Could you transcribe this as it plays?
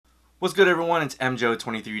What's good, everyone? It's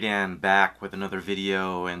MJO23Dan back with another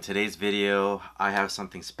video. In today's video, I have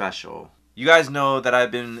something special. You guys know that I've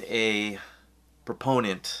been a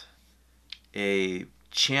proponent, a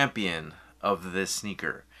champion of this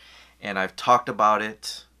sneaker, and I've talked about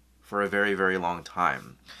it for a very, very long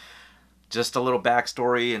time. Just a little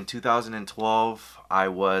backstory: in 2012, I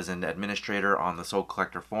was an administrator on the Soul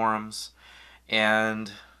Collector forums,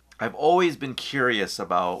 and I've always been curious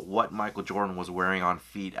about what Michael Jordan was wearing on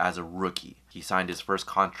feet as a rookie. He signed his first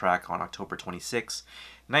contract on October 26,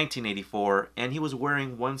 1984, and he was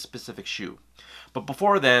wearing one specific shoe. But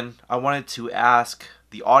before then, I wanted to ask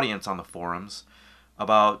the audience on the forums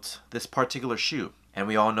about this particular shoe. And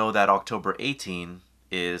we all know that October 18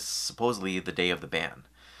 is supposedly the day of the ban.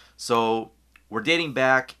 So we're dating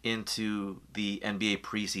back into the NBA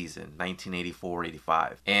preseason,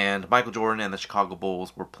 1984-85. And Michael Jordan and the Chicago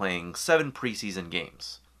Bulls were playing 7 preseason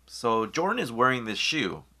games. So Jordan is wearing this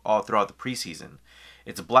shoe all throughout the preseason.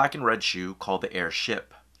 It's a black and red shoe called the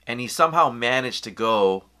Airship. And he somehow managed to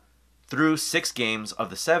go through 6 games of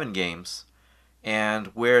the 7 games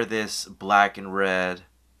and wear this black and red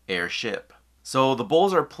Airship. So the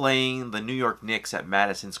Bulls are playing the New York Knicks at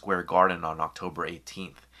Madison Square Garden on October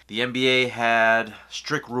 18th. The NBA had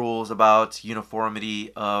strict rules about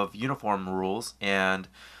uniformity of uniform rules, and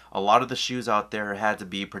a lot of the shoes out there had to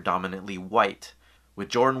be predominantly white. With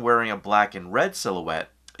Jordan wearing a black and red silhouette,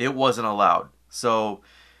 it wasn't allowed. So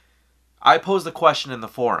I posed the question in the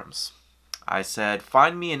forums. I said,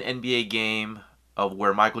 find me an NBA game of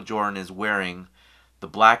where Michael Jordan is wearing the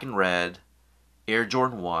black and red Air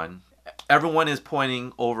Jordan 1. Everyone is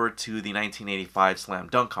pointing over to the 1985 Slam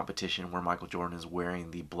Dunk competition where Michael Jordan is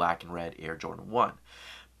wearing the black and red Air Jordan 1.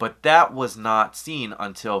 But that was not seen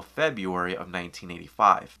until February of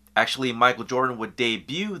 1985. Actually, Michael Jordan would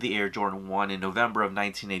debut the Air Jordan 1 in November of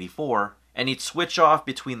 1984, and he'd switch off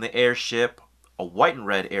between the Airship, a white and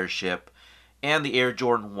red Airship, and the Air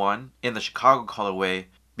Jordan 1 in the Chicago colorway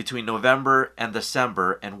between November and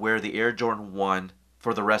December, and wear the Air Jordan 1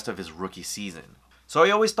 for the rest of his rookie season. So I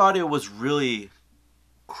always thought it was really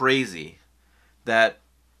crazy that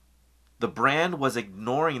the brand was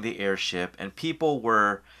ignoring the Airship and people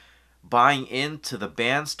were buying into the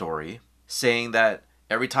ban story, saying that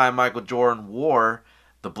every time Michael Jordan wore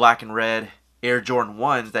the black and red Air Jordan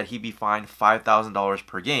 1s that he'd be fined $5,000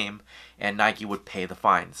 per game and Nike would pay the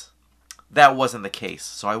fines. That wasn't the case.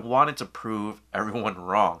 So I wanted to prove everyone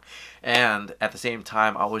wrong. And at the same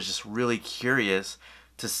time, I was just really curious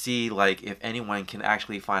to see if anyone can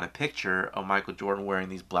actually find a picture of Michael Jordan wearing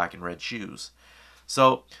these black and red shoes.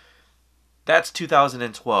 So that's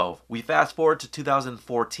 2012. We fast forward to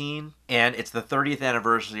 2014, and it's the 30th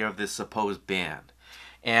anniversary of this supposed ban.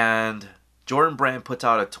 And Jordan Brand puts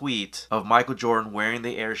out a tweet of Michael Jordan wearing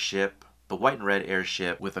the Airship, the white and red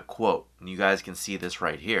Airship, with a quote. And you guys can see this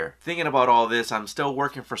right here. Thinking about all this, I'm still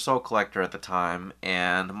working for Soul Collector at the time,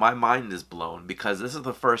 and my mind is blown because this is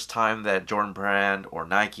the first time that Jordan Brand or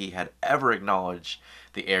Nike had ever acknowledged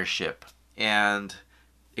the Airship. And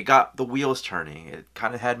it got the wheels turning. It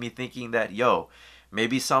kind of had me thinking that, yo,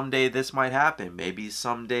 maybe someday this might happen. Maybe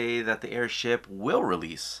someday that the Airship will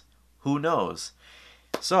release. Who knows?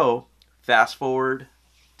 So, fast forward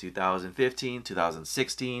 2015,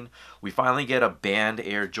 2016, we finally get a banned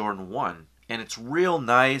Air Jordan 1. And it's real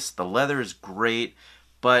nice, the leather is great,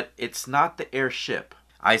 but it's not the Airship.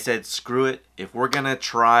 I said, screw it, if we're gonna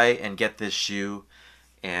try and get this shoe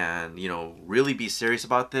and, really be serious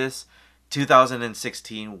about this,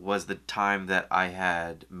 2016 was the time that I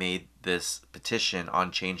had made this petition on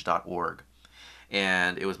change.org.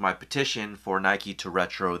 And it was my petition for Nike to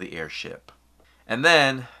retro the Airship. And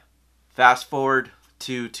then, fast forward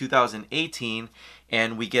to 2018,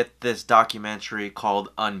 and we get this documentary called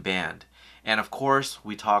Unbanned. And of course,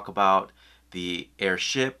 we talk about the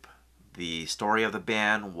Airship, the story of the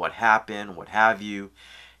ban, what happened, what have you.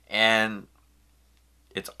 And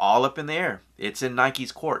it's all up in the air. It's in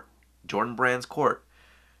Nike's court, Jordan Brand's court.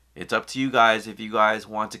 It's up to you guys if you guys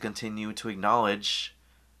want to continue to acknowledge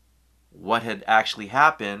what had actually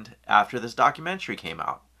happened after this documentary came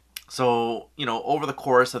out. So, over the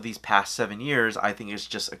course of these past 7 years, I think it's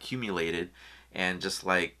just accumulated and just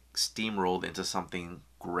steamrolled into something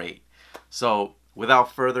great. So,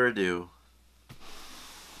 without further ado,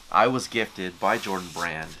 I was gifted by Jordan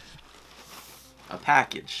Brand a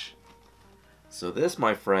package. So this,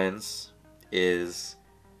 my friends, is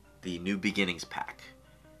the New Beginnings pack.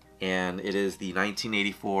 And it is the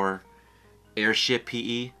 1984 Airship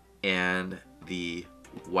PE and the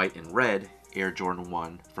white and red Air Jordan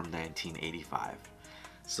 1 from 1985.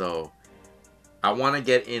 So I want to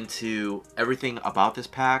get into everything about this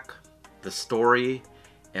pack, the story,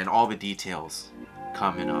 and all the details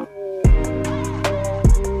coming up.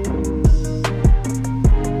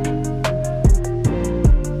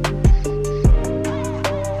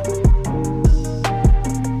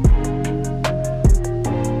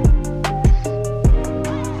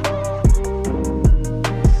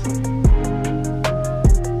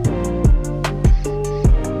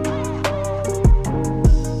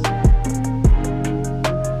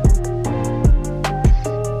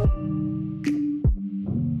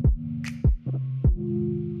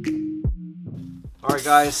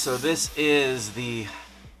 Alright guys, so this is the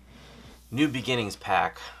New Beginnings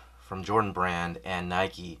pack from Jordan Brand and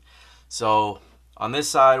Nike. So on this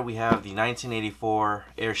side we have the 1984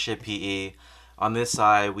 Airship PE. On this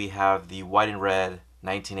side we have the white and red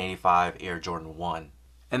 1985 Air Jordan 1.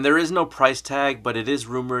 And there is no price tag, but it is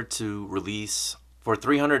rumored to release for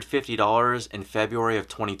 $350 in February of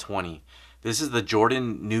 2020. This is the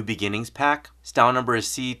Jordan New Beginnings pack. Style number is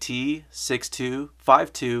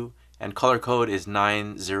CT6252 and color code is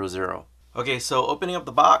 900. Okay, so opening up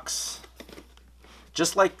the box,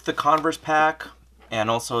 just like the Converse pack and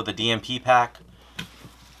also the DMP pack,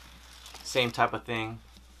 same type of thing.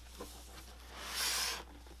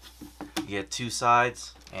 You get two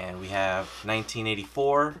sides, and we have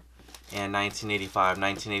 1984 and 1985.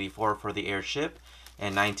 1984 for the Airship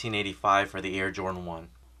and 1985 for the Air Jordan 1.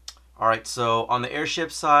 Alright, so on the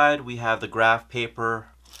Airship side, we have the graph paper,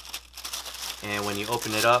 and when you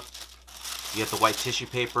open it up, you get the white tissue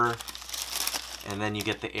paper, and then you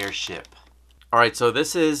get the Airship. Alright, so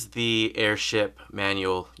this is the Airship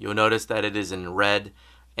manual. You'll notice that it is in red,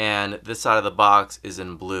 and this side of the box is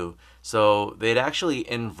in blue. So they'd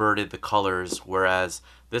actually inverted the colors, whereas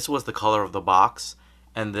this was the color of the box,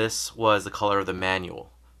 and this was the color of the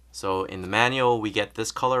manual. So in the manual, we get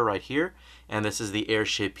this color right here, and this is the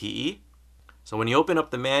Airship PE. So when you open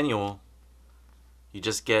up the manual, you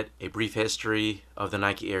just get a brief history of the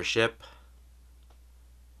Nike Airship,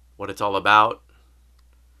 what it's all about,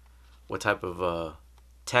 what type of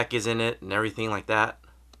tech is in it, and everything like that.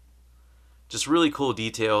 Just really cool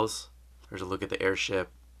details. Here's a look at the Airship.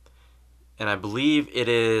 And I believe it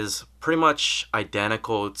is pretty much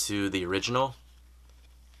identical to the original.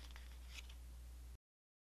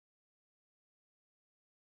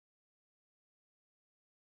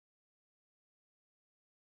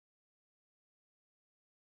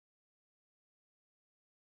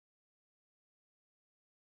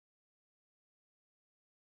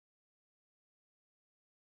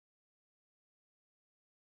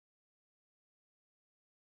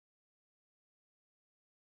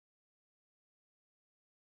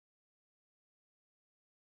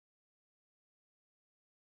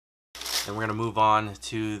 And we're going to move on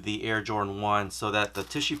to the Air Jordan 1. So that the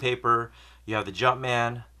tissue paper, you have the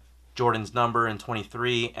Jumpman, Jordan's number in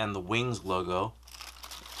 23, and the Wings logo.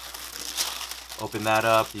 Open that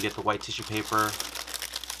up, you get the white tissue paper,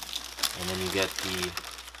 and then you get the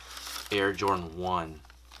Air Jordan 1.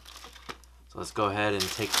 So let's go ahead and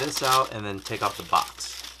take this out and then take out the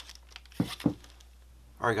box.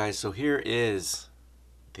 Alright guys, so here is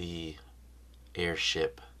the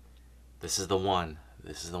Airship. This is the one.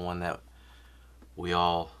 This is the one that we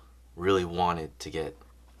all really wanted to get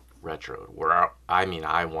retroed.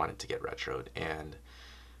 I wanted to get retroed, and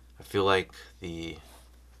I feel like the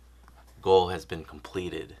goal has been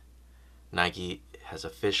completed. Nike has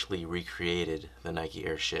officially recreated the Nike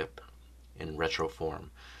Airship in retro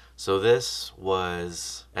form. So this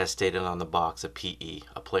was, as stated on the box, a PE,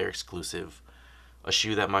 a player exclusive, a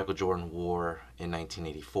shoe that Michael Jordan wore in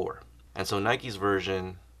 1984. And so Nike's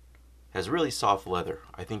version has really soft leather.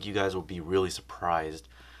 I think you guys will be really surprised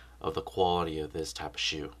of the quality of this type of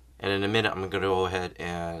shoe. And in a minute, I'm going to go ahead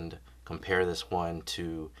and compare this one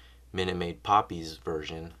to Minute Maid Poppy's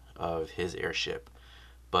version of his Airship.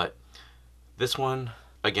 But this one,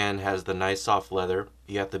 again, has the nice soft leather.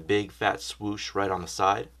 You got the big fat swoosh right on the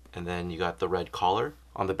side, and then you got the red collar.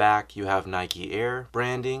 On the back, you have Nike Air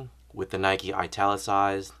branding with the Nike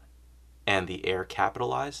italicized and the Air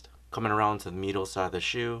capitalized. Coming around to the middle side of the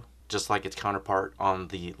shoe, just like its counterpart on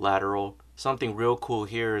the lateral. Something real cool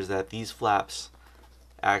here is that these flaps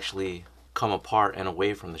actually come apart and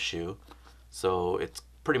away from the shoe. So it's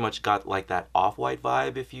pretty much got like that off-white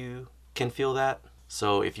vibe, if you can feel that.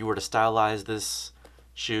 So if you were to stylize this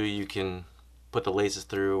shoe, you can put the laces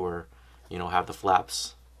through, or have the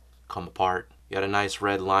flaps come apart. You got a nice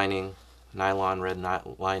red lining, nylon red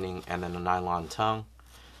lining, and then a nylon tongue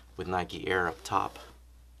with Nike Air up top.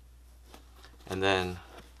 And then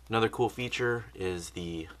another cool feature is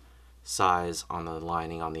the size on the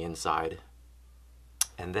lining on the inside.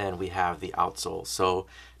 And then we have the outsole. So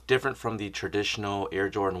different from the traditional Air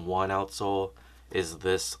Jordan 1 outsole, is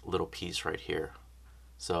this little piece right here.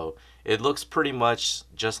 So it looks pretty much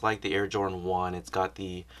just like the Air Jordan 1. It's got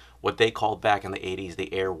the, what they called back in the 80s,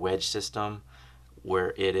 the air wedge system,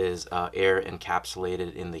 where it is air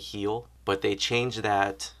encapsulated in the heel. But they changed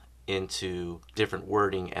that into different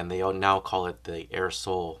wording, and they now call it the air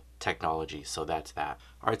sole technology. So that's that.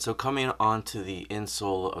 All right, so coming on to the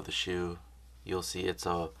insole of the shoe, you'll see it's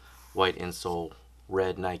a white insole,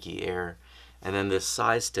 red Nike Air, and then this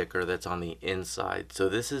size sticker that's on the inside. So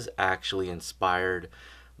this is actually inspired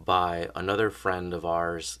by another friend of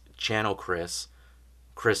ours, Channel Chris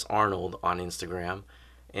Arnold on Instagram,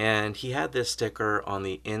 and he had this sticker on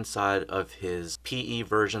the inside of his PE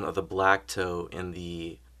version of the black toe in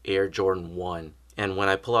the Air Jordan 1. And when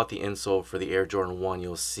I pull out the insole for the Air Jordan 1,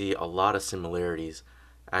 you'll see a lot of similarities.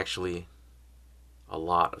 Actually, a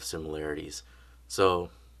lot of similarities. So,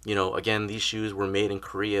 you know, again, these shoes were made in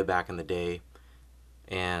Korea back in the day.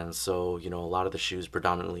 And so, you know, a lot of the shoes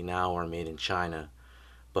predominantly now are made in China.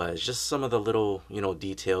 But it's just some of the little, you know,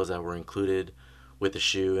 details that were included with the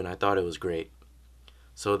shoe, and I thought it was great.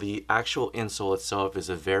 So the actual insole itself is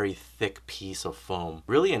a very thick piece of foam.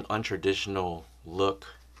 Really an untraditional look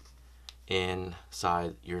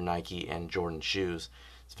inside your Nike and Jordan shoes.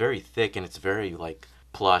 It's very thick and it's very like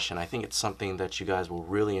plush, and I think it's something that you guys will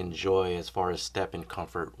really enjoy as far as step and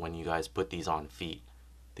comfort when you guys put these on feet.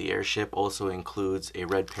 The Airship also includes a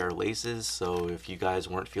red pair of laces, so if you guys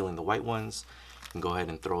weren't feeling the white ones, you can go ahead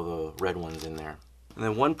and throw the red ones in there. And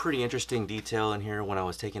then one pretty interesting detail in here, when I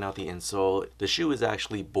was taking out the insole, the shoe is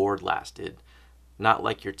actually board lasted. Not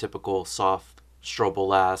like your typical soft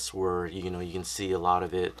strobolast where you can see a lot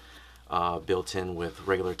of it built in with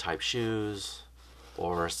regular type shoes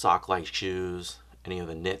or sock-like shoes, any of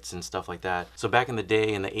the knits and stuff like that. So back in the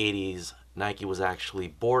day, in the 80s, Nike was actually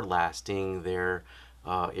board lasting their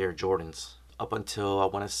Air Jordans up until, I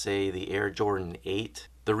want to say, the Air Jordan 8.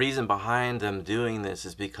 The reason behind them doing this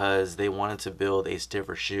is because they wanted to build a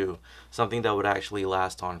stiffer shoe, something that would actually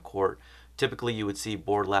last on court. Typically you would see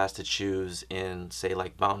board lasted shoes in, say,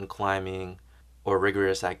 like mountain climbing or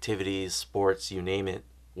rigorous activities, sports, you name it.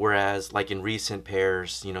 Whereas like in recent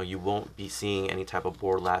pairs, you won't be seeing any type of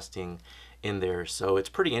board lasting in there. So it's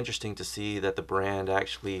pretty interesting to see that the brand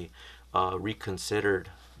actually reconsidered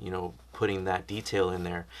putting that detail in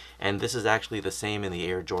there. And this is actually the same in the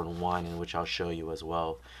Air Jordan 1, in which I'll show you as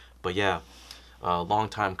well. But yeah, long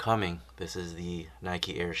time coming. This is the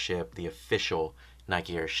Nike Airship, the official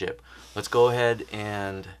Nike Airship. Let's go ahead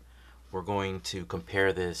and we're going to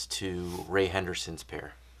compare this to Ray Henderson's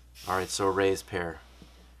pair. Alright, so Ray's pair,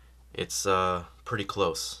 it's pretty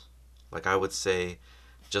close. Like I would say,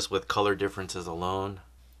 just with color differences alone,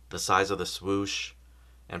 the size of the swoosh,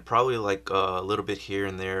 and probably like a little bit here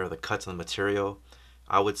and there, the cuts on the material,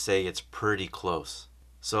 I would say it's pretty close.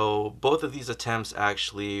 So both of these attempts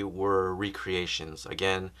actually were recreations.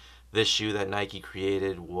 Again, this shoe that Nike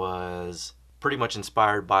created was pretty much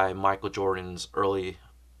inspired by Michael Jordan's early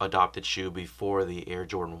adopted shoe before the Air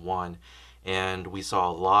Jordan 1. And we saw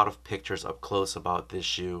a lot of pictures up close about this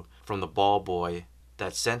shoe from the ball boy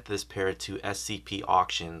that sent this pair to SCP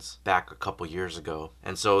auctions back a couple years ago.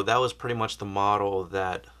 And so that was pretty much the model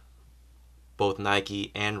that both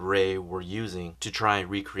Nike and Ray were using to try and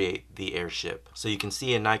recreate the Airship. So you can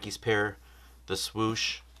see in Nike's pair, the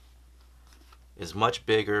swoosh is much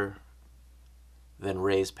bigger than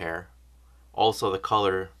Ray's pair. Also the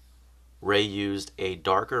color, Ray used a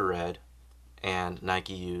darker red and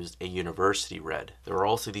Nike used a university red. There are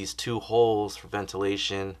also these two holes for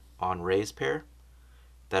ventilation on Ray's pair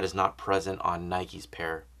that is not present on Nike's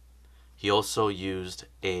pair. He also used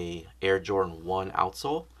a Air Jordan 1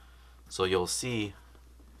 outsole, so you'll see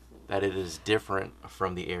that it is different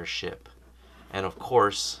from the Airship. And of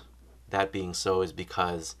course, that being so is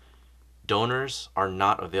because donors are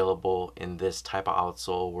not available in this type of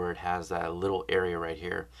outsole where it has that little area right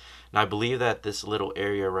here. Now I believe that this little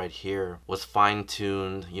area right here was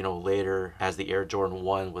fine-tuned, later as the Air Jordan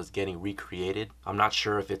 1 was getting recreated. I'm not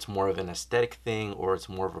sure if it's more of an aesthetic thing or it's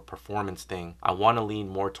more of a performance thing. I want to lean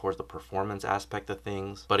more towards the performance aspect of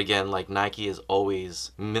things. But again, like Nike is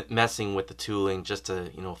always messing with the tooling just to,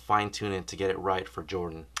 fine-tune it to get it right for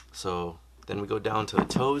Jordan. So then we go down to the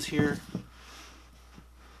toes here.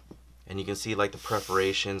 And you can see like the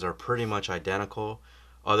perforations are pretty much identical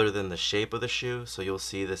other than the shape of the shoe. So you'll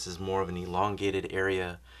see this is more of an elongated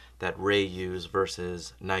area that Ray used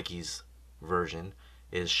versus Nike's version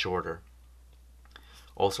is shorter.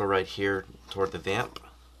 Also right here toward the vamp,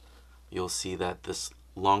 you'll see that this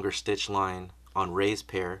longer stitch line on Ray's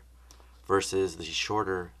pair versus the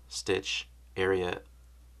shorter stitch area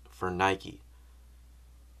for Nike.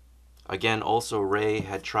 Again, also Ray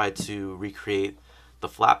had tried to recreate the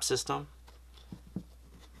flap system.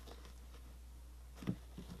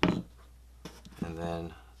 And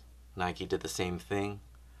then Nike did the same thing.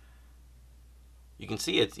 You can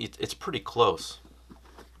see it's pretty close.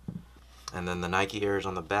 And then the Nike Airs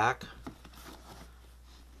on the back.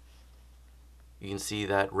 You can see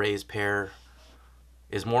that Ray's pair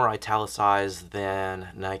is more italicized than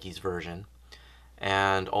Nike's version.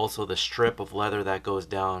 And also the strip of leather that goes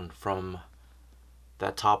down from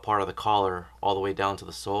that top part of the collar all the way down to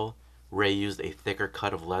the sole, Ray used a thicker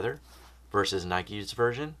cut of leather versus Nike's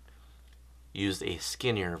version used a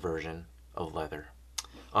skinnier version of leather.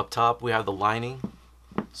 Up top we have the lining.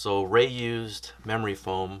 So Ray used memory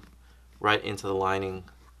foam right into the lining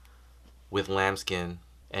with lambskin,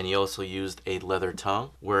 and he also used a leather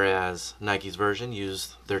tongue, whereas Nike's version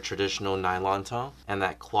used their traditional nylon tongue and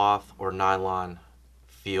that cloth or nylon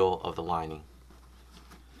feel of the lining.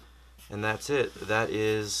 And that's it. That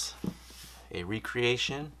is a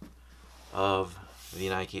recreation of the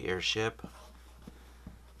Nike Airship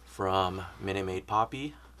from Minute Maid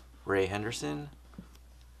Poppy, Ray Henderson,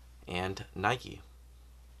 and Nike.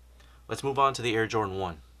 Let's move on to the Air Jordan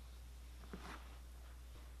 1.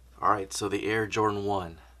 Alright, so the Air Jordan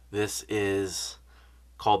 1. This is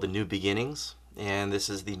called the New Beginnings, and this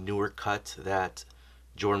is the newer cut that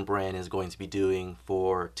Jordan Brand is going to be doing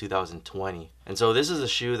for 2020. And so this is a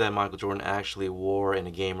shoe that Michael Jordan actually wore in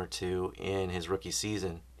a game or two in his rookie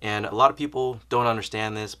season. And a lot of people don't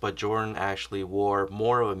understand this, but Jordan actually wore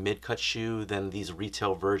more of a mid-cut shoe than these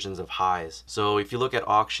retail versions of highs. So if you look at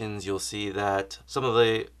auctions, you'll see that some of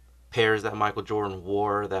the pairs that Michael Jordan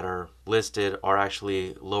wore that are listed are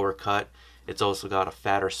actually lower cut. It's also got a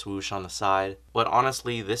fatter swoosh on the side. But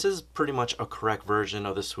honestly, this is pretty much a correct version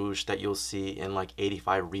of the swoosh that you'll see in like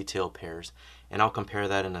 85 retail pairs. And I'll compare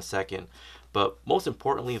that in a second. But most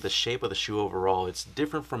importantly, the shape of the shoe overall, it's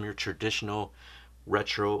different from your traditional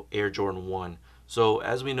retro Air Jordan 1. So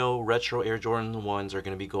as we know, retro Air Jordan 1s are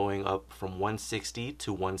going to be going up from 160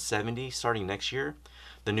 to 170 starting next year.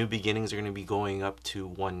 The New Beginnings are going to be going up to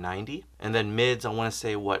 190. And then mids, I want to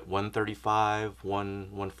say, what, 135,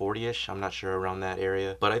 140-ish? I'm not sure, around that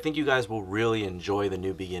area. But I think you guys will really enjoy the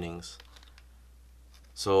New Beginnings.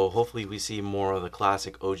 So hopefully we see more of the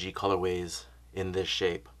classic OG colorways in this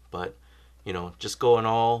shape. But, you know, just going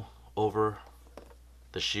all over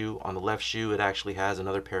the shoe. On the left shoe, it actually has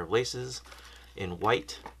another pair of laces in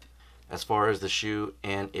white. As far as the shoe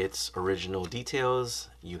and its original details,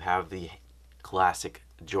 you have the classic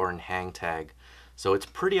Jordan hang tag. So it's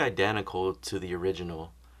pretty identical to the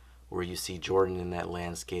original, where you see Jordan in that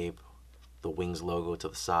landscape, the Wings logo to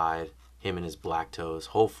the side, him and his black toes.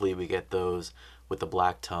 Hopefully we get those with the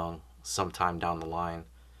black tongue sometime down the line.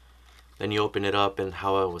 Then you open it up, and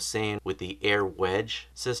how I was saying, with the Air Wedge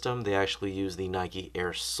system, they actually use the Nike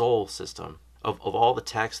Air Sole system. Of all the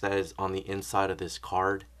text that is on the inside of this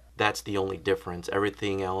card, that's the only difference.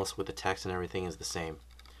 Everything else with the text and everything is the same.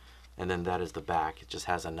 And then that is the back. It just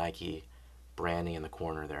has a Nike branding in the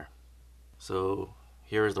corner there. So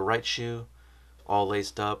here is the right shoe, all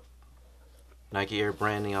laced up. Nike Air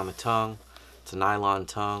branding on the tongue. It's a nylon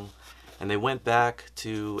tongue. And they went back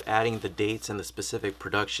to adding the dates and the specific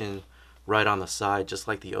production right on the side, just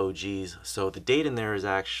like the OGs. So the date in there is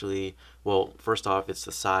actually, well, first off, it's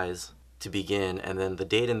the size to begin. And then the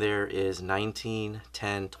date in there is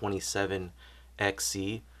 19/10/27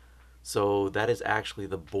 XC. So that is actually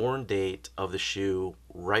the born date of the shoe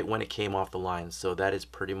right when it came off the line. So that is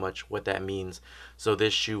pretty much what that means. So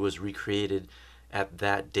this shoe was recreated at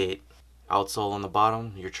that date. Outsole on the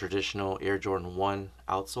bottom, your traditional Air Jordan 1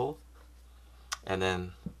 outsole. And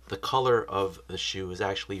then the color of the shoe is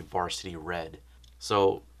actually varsity red.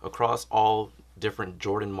 So across all different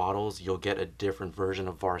Jordan models, you'll get a different version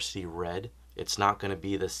of varsity red. It's not going to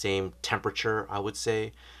be the same temperature, I would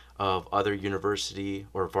say, of other university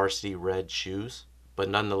or varsity red shoes, but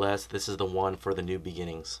nonetheless, this is the one for the New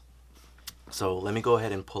Beginnings. So let me go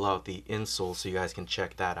ahead and pull out the insole so you guys can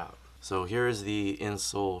check that out. So here is the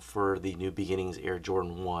insole for the New Beginnings Air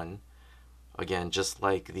Jordan 1. Again, just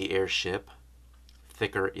like the Airship,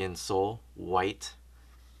 thicker insole, white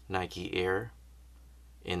Nike Air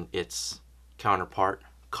in its counterpart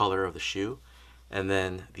color of the shoe. And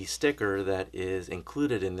then the sticker that is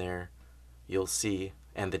included in there, you'll see,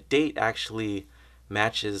 and the date actually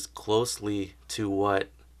matches closely to what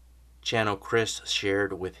Channel Chris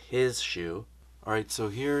shared with his shoe. Alright, so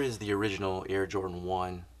here is the original Air Jordan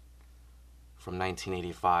 1 from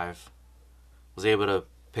 1985. Was able to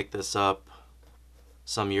pick this up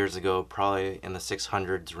some years ago, probably in the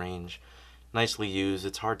 600s range. Nicely used.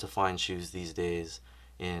 It's hard to find shoes these days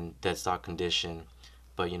in dead stock condition.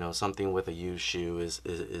 but you know, something with a used shoe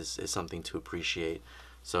is something to appreciate.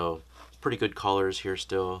 So pretty good colors here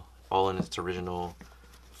still, all in its original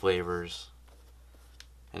flavors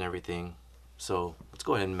and everything. So let's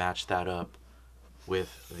go ahead and match that up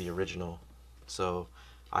with the original. So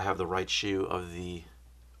I have the right shoe of the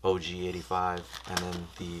OG 85 and then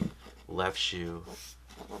the left shoe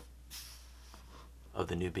of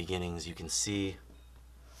the New Beginnings. You can see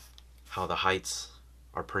how the heights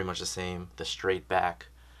are pretty much the same. The straight back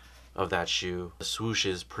of that shoe, the swoosh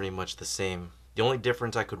is pretty much the same. The only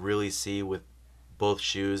difference I could really see with both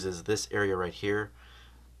shoes is this area right here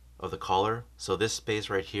of the collar. So this space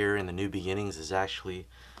right here in the New Beginnings is actually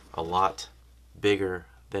a lot bigger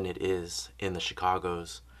than it is in the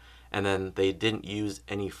Chicago's. And then they didn't use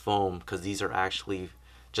any foam because these are actually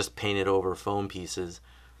just painted over foam pieces.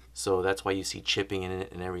 So that's why you see chipping in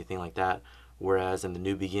it and everything like that. Whereas in the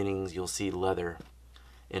New Beginnings, you'll see leather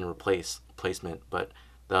in replacement. But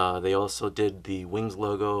they also did the Wings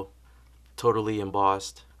logo totally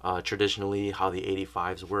embossed, traditionally how the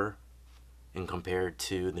 85s were, and compared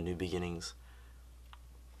to the New Beginnings.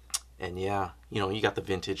 And yeah, you know, you got the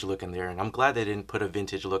vintage look in there, and I'm glad they didn't put a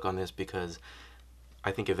vintage look on this, because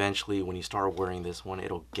I think eventually when you start wearing this one,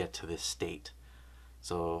 it'll get to this state.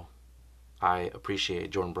 So I appreciate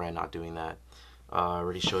Jordan Brand not doing that. I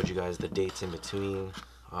already showed you guys the dates in between.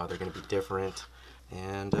 They're going to be different.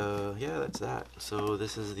 And yeah, that's that. So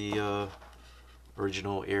this is the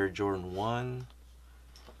original Air Jordan 1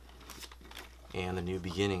 and the New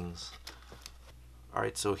Beginnings.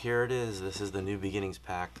 Alright, so here it is. This is the New Beginnings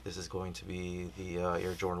pack. This is going to be the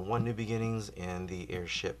Air Jordan 1 New Beginnings and the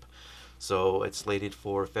Airship. So it's slated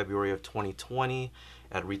for February of 2020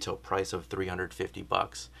 at a retail price of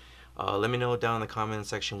 $350. Let me know down in the comment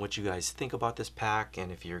section what you guys think about this pack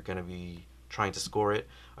and if you're going to be trying to score it.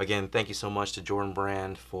 Again, thank you so much to Jordan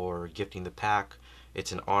Brand for gifting the pack.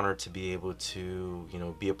 It's an honor to be able to, you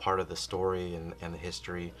know, be a part of the story and the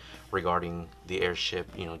history regarding the Airship,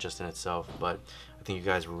 you know, just in itself. But I think you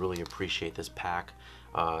guys will really appreciate this pack,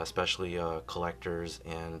 especially collectors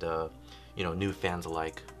and, you know, new fans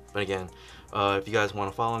alike. But again, if you guys want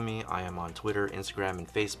to follow me, I am on Twitter, Instagram, and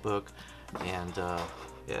Facebook. And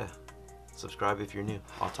yeah, subscribe if you're new.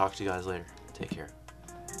 I'll talk to you guys later. Take care.